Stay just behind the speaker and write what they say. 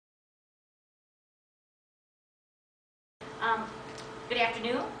Good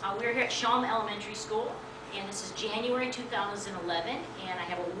afternoon. We're here at Shawm Elementary School, and this is January 2011, and I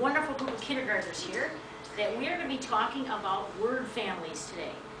have a wonderful group of kindergartners here that we are going to be talking about word families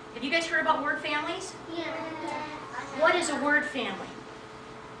today. Have you guys heard about word families? Yeah. What is a word family?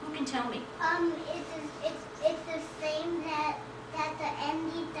 Who can tell me? It's the same that the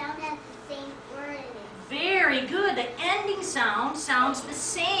ending sound has the same word in it. Very good. The ending sound sounds the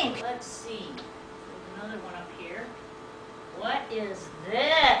same. Let's see. There's another one up here. What is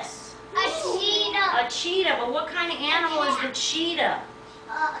this? A cheetah. A cheetah. But what kind of animal is the cheetah?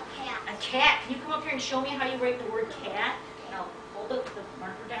 A cat. A cat. Can you come up here and show me how you write the word cat? Now hold the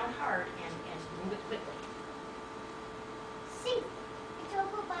marker down hard and move it quickly. C. It's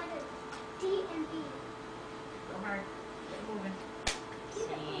over by the D and B. Go hard. Get moving. C.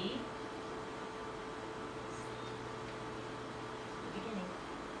 Beginning.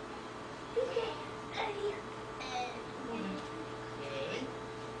 Okay. Moving. Okay.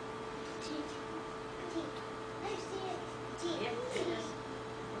 T. T. I see it. T. Yep, T. it is.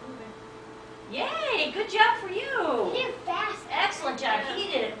 Moving. Yay! Good job for you. You're fast. Excellent job. He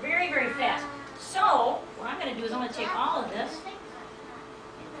did it very, very fast. So, what I'm going to do is I'm going to take all of this and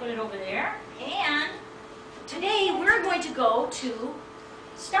put it over there. And today we're going to go to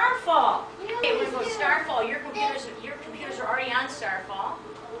Starfall. Okay, we're going to go to Starfall. Your computers are already on Starfall.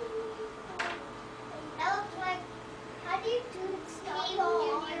 That looks like, how do you do stuff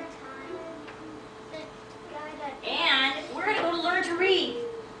all on time? And we're going to go to Learn to Read.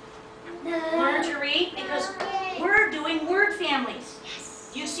 Learn to Read because we're doing word families.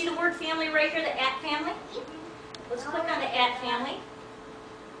 Do you see the word family right here, the at family? Let's click on the at family.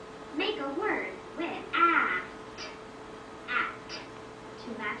 Make a word with at to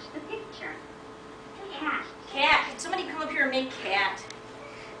match the picture. Cat. Cat. Can somebody come up here and make cat?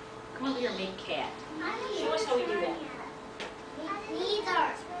 Come over here and make cat. Show us how we do that.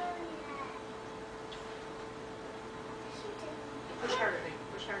 Neither. Push harder, Nick.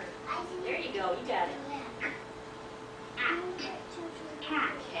 Push harder. There you go. You got it.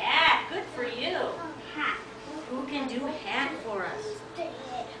 Cat. Cat. Good for you. Hat. Who can do hat for us?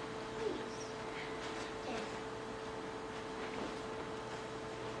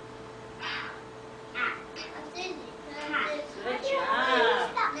 Good job.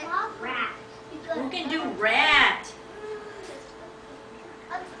 Rat. Who can do rat?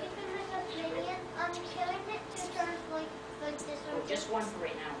 Oh, just one for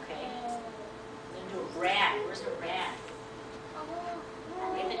right now, okay? We're going to do a rat. Where's the rat?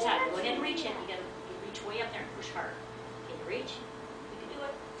 Way at the top. Go ahead and reach it. You reach way up there and push hard. Can you reach? You can do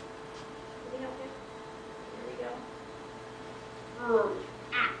it. Moving up there. There we go.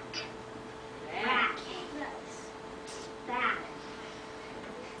 At. Rat. Bat.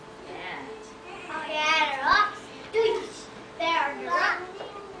 Cat.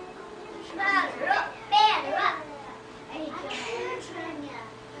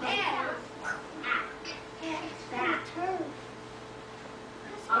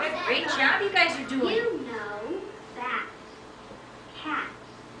 Great job you guys are doing. You know that. Cat.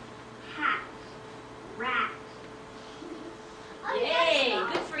 Hat. Rat. Yay,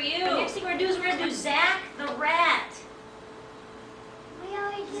 good for you. The next thing we're going to do is we're going to do Zach the rat.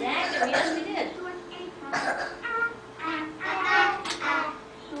 Zach the rat. Yes, we did.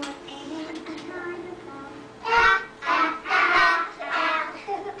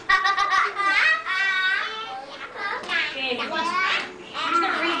 Okay, who's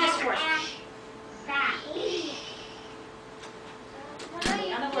going to read this for us?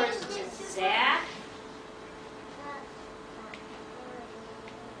 In other words, it's Zach.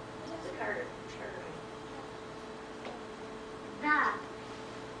 Carter. The.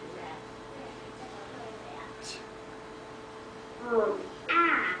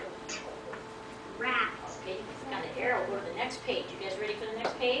 Rat. Okay, you click on the arrow, go to the next page. You guys ready for the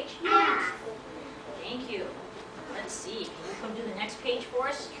next page? Yeah. Thank you. Let's see. Can you come do the next page for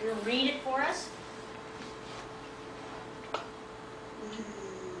us? Can you read it for us? Is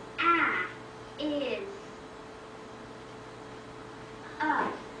a.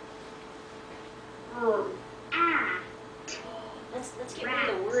 Let's get rid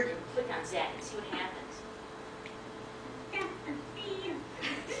of the word and click on Zach and see what happens.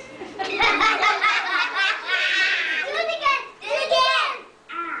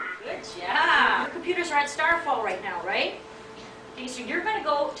 Good job. Your computers are at Starfall right now, right? Okay, so you're going to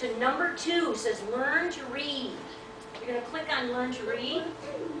go to number 2. It says Learn to Read. You're going to click on Learn to Read.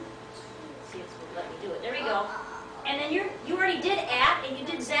 Let's see if it's going to let me do it. There we go. And then you already did at and you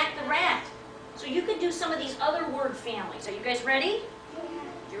did Zach the rat. So you could do some of these other word families. Are you guys ready?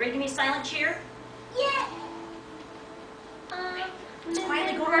 You ready to give me a silent cheer? Yeah. Let's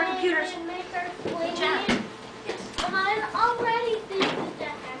quietly go to our computers. Maker, Good job. Yes. I'm already